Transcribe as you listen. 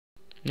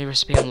New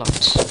recipe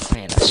unlocked. Oh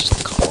yeah, that's just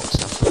the co-op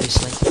stuff,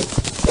 obviously.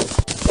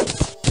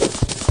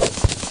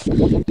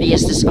 But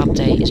yes, this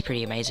update is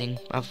pretty amazing.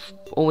 I've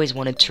always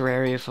wanted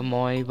Terraria for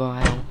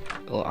mobile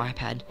or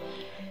iPad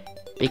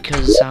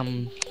because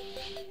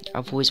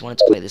I've always wanted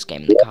to play this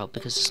game in the car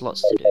because there's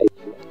lots to do.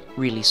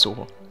 Really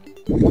sore.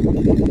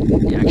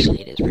 Yeah,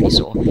 actually, it is really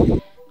sore.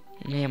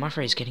 Yeah, my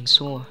throat's getting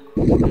sore.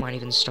 I might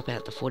even stop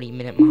at the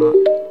 40-minute mark.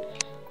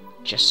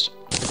 But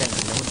then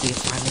there would be a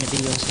 5-minute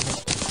video or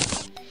something.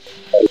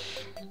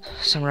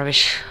 Some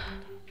rubbish.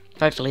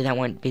 Hopefully that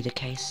won't be the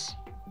case.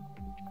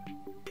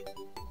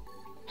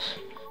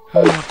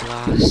 Oh,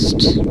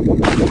 blast.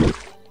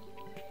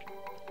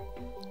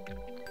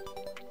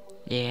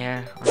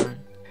 Yeah,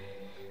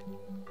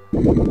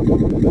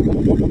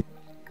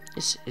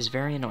 this is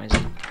very noisy.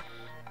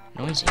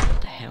 Noisy?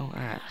 What the hell?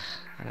 I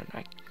don't know.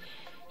 I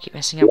keep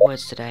messing up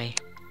words today.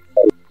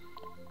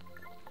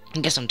 I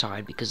guess I'm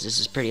tired because this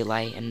is pretty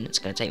late and it's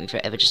going to take me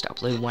forever just to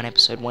upload one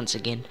episode once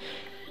again.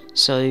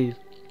 So,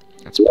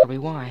 that's probably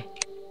why.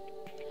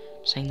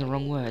 I'm saying the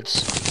wrong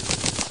words.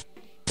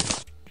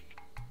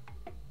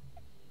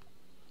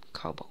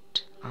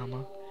 Cobalt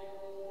armor.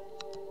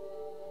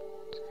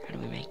 How do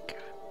we make...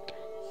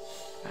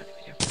 there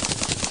we go.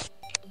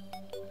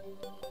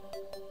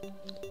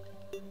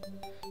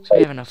 So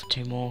we have enough for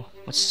 2 more.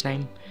 What's his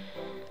name?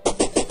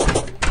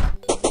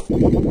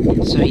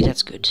 So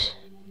that's good.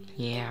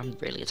 Yeah, I'm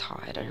really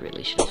tired. I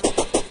really should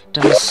have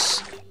done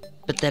this,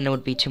 but then it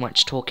would be too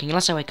much talking.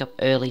 Unless I wake up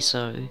early,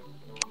 so...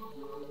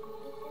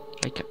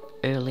 Wake up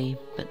early,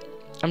 but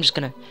I'm just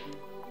gonna...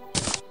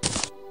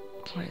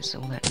 Why is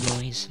all that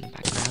noise in the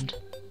background?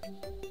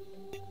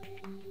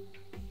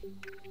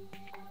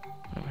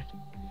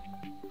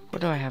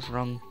 What do I have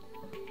wrong?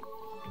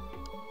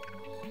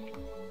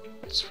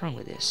 What's wrong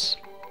with this?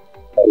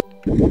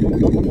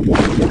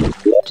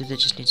 Do they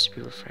just need to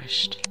be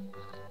refreshed?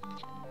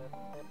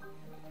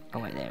 Oh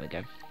wait, there we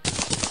go.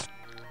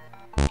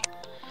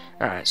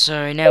 Alright,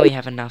 so now we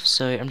have enough,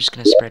 so I'm just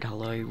gonna spread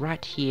Hallow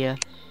right here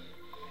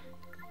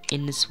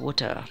in this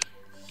water.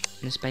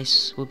 And this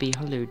base will be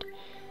hollowed.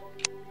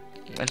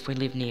 And if we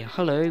live near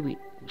Hallow, it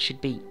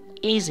should be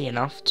easy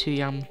enough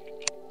to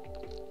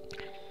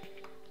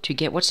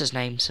get what's his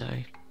name, so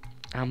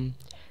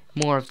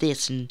more of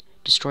this and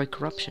destroy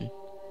corruption.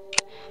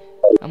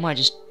 I might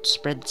just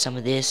spread some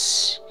of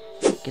this,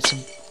 get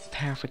some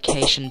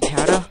purification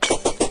powder,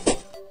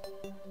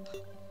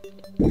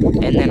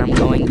 and then I'm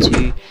going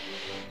to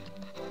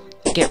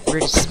get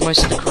rid of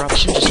most of the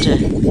corruption just to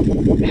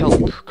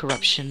help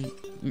corruption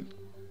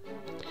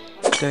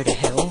go to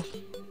hell.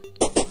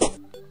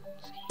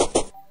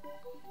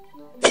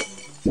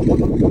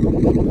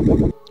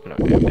 No,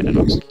 I better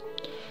not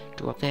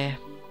do up there.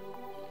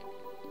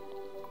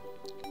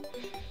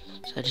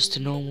 So just a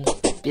normal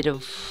bit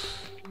of...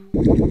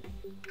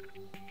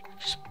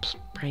 Just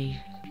spray...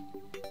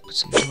 Put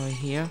some Hallow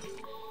here.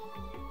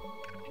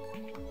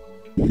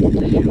 What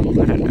the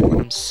hell? I don't know what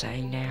I'm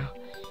saying now.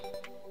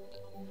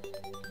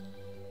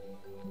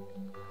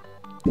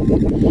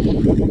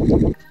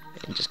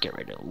 And just get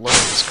rid of a lot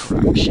of this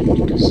corruption,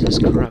 because this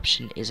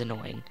corruption is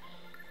annoying.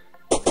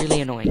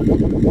 Really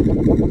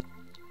annoying.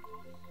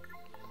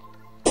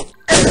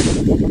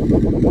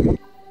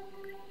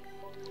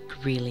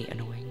 Really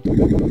annoying.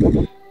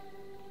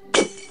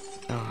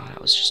 Oh,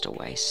 that was just a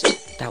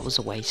waste. That was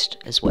a waste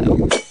as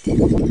well.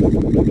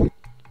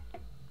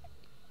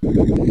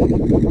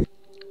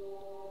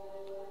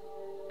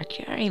 I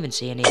can't even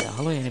see any of the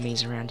Hallow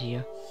enemies around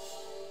here.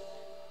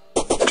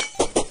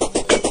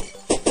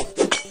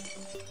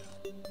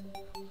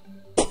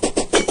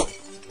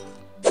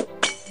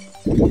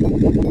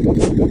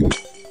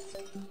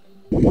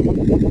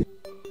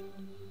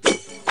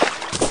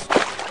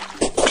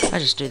 I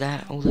just do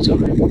that all the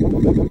time.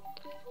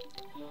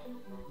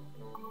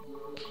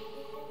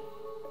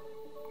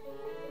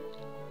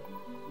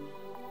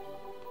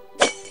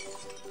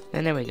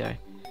 And there we go.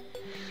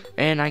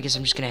 And I guess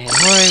I'm just gonna head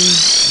home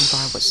and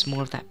buy what's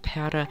more of that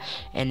powder,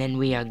 and then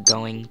we are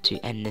going to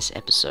end this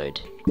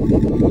episode. Here's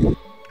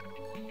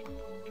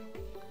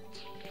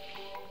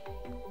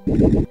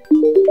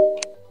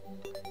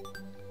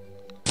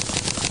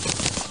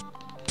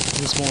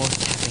more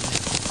tapping.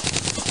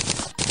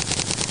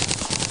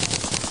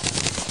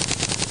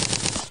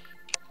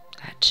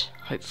 That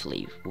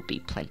hopefully will be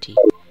plenty.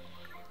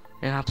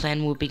 And our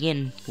plan will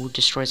begin. We'll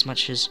destroy as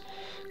much as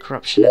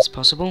corruption as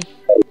possible.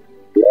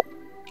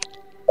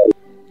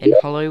 And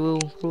Hallow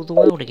will rule the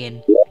world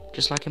again.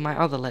 Just like in my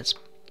other on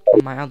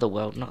my other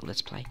world, not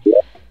let's play.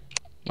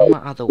 On my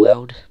other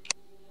world.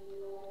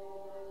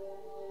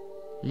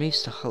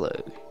 Moves to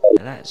Hallow.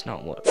 Now that is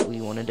not what we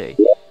want to do.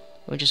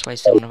 We just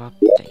wasted one of our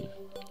thing.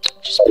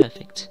 Just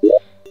perfect.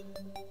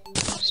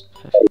 Just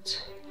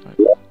perfect. Right.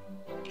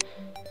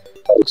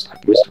 Looks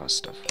like most of our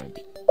stuff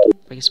maybe.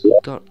 I guess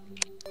we've got...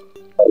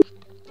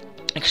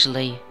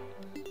 Actually...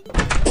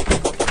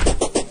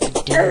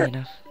 Good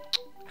enough.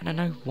 I don't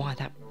know why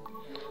that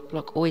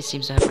block always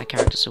seems to hurt my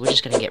character, so we're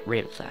just gonna get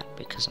rid of that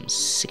because I'm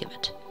sick of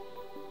it.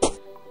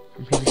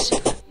 I'm really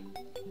sick of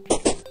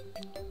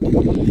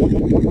it.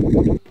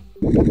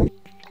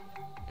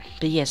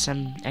 But yes,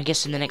 I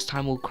guess in the next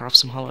time we'll craft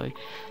some Hallow,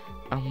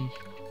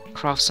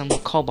 craft some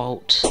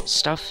cobalt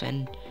stuff,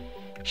 and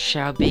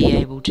shall be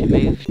able to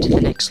move to the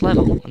next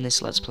level on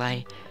this Let's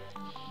Play.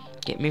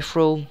 Get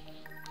Mithril,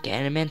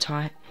 get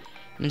Elementite,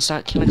 and then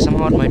start killing some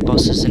hard mode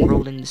bosses and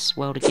ruling this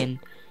world again.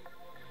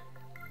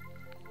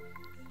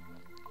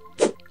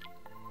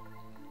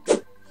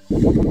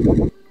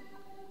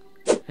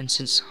 And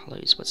since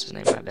Hallow's what's his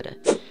name, I better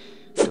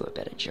do a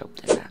better job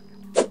than that.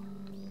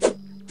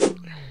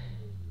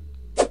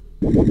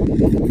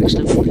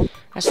 Actually,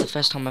 that's the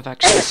first time I've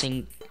actually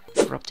seen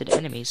corrupted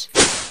enemies.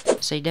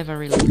 So they never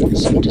really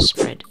seem to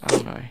spread. Oh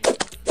no.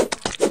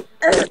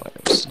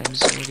 What's his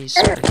name's already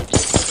spread.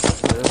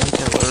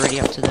 We're already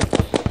up to the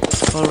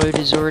Hallowed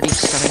is already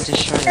starting to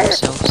show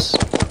themselves.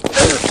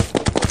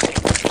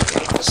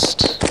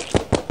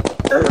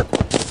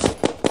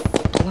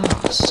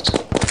 Blast.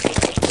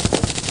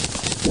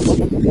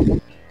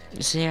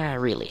 See, I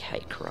really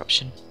hate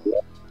corruption.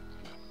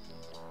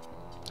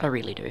 I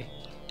really do.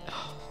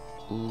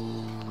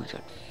 Ooh, we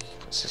got,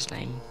 what's his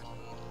name?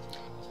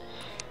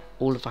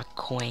 All of our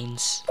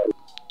coins.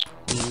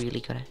 We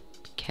really gotta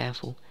be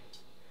careful,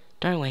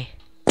 don't we?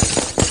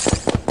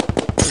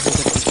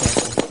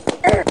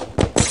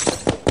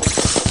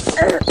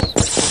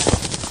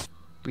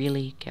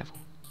 Really careful.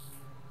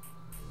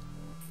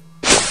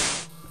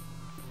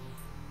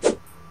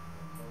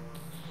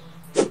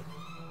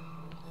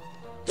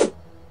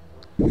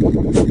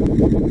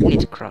 We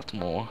need to craft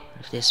more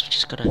of this. We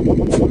just gotta.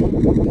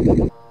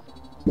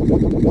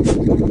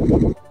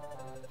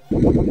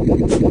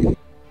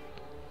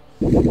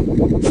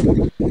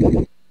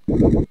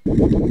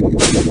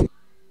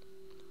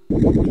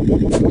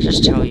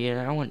 Just tell you,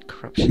 I don't want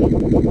corruption. I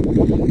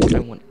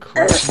want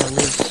corruption to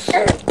live.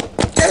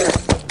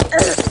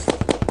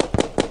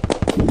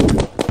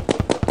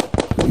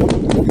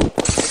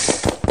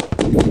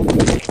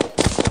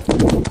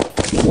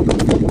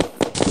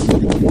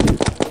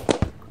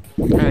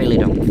 I really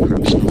don't want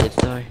corruption to live,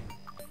 though.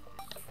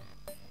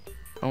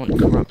 I want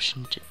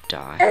corruption to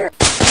die.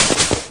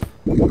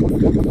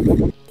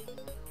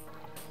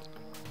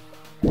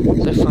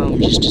 So far,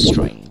 I'm just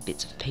destroying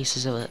bits and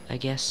pieces of it, I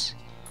guess.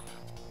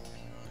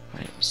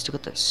 Right, we still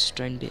got that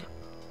stone bit.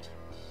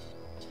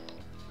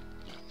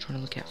 Trying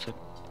to look out for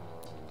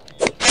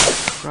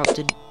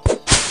corrupted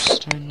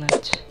stone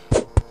left.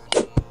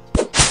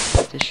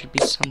 There should be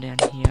some down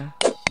here.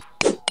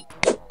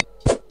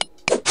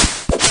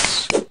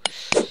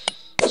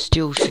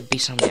 Still should be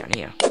some down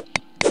here.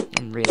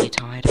 I'm really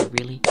tired. I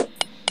really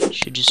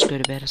should just go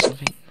to bed or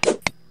something.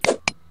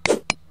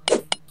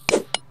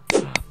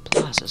 Oh,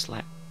 Plaza's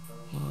like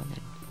more than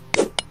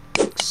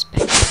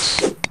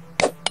expected.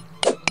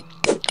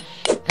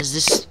 As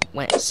this,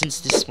 since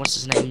this what's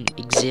his name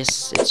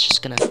exists, it's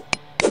just gonna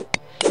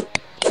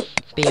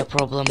be a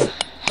problem.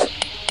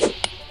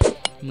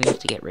 We have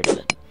to get rid of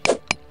it.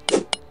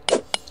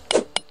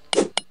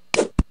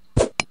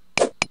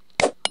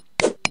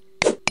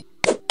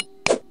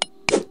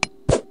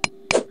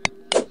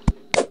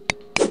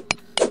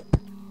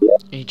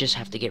 You just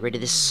have to get rid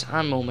of this.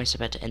 I'm almost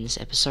about to end this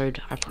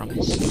episode, I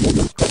promise.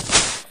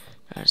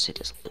 I see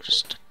there's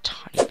just a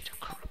tiny bit of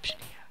corruption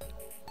here.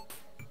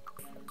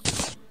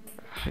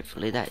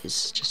 Hopefully that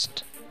is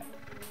just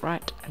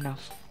right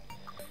enough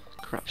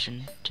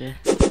corruption to...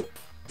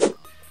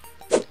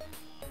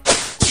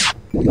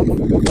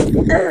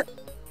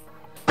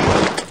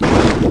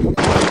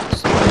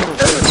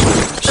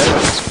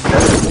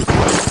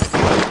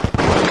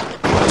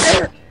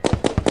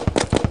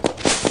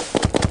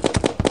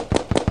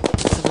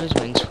 Those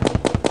wings from?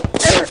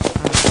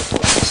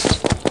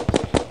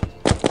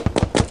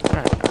 I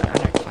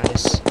don't find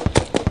this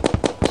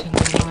thing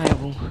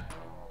reliable.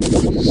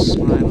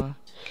 Slimer.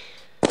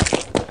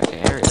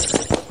 Okay, I really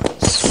don't find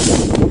this.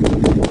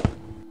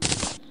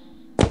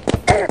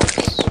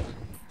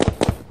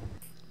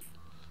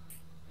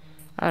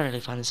 I don't really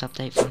find this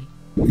update fun.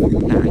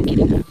 No, I'm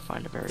kidding. I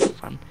find it very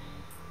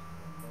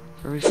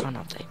fun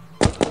update.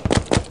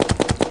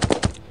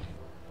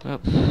 Well,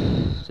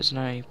 there's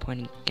no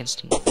point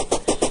against him.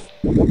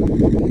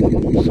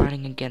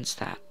 Fighting against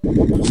that.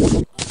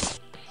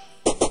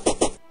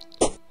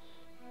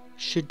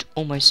 Should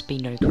almost be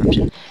no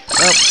corruption.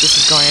 Well, this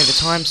is going over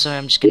time, so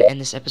I'm just going to end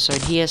this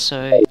episode here,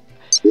 so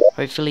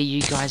hopefully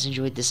you guys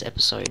enjoyed this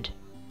episode.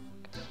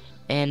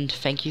 And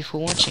thank you for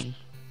watching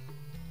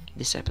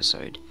this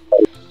episode.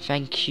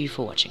 Thank you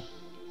for watching.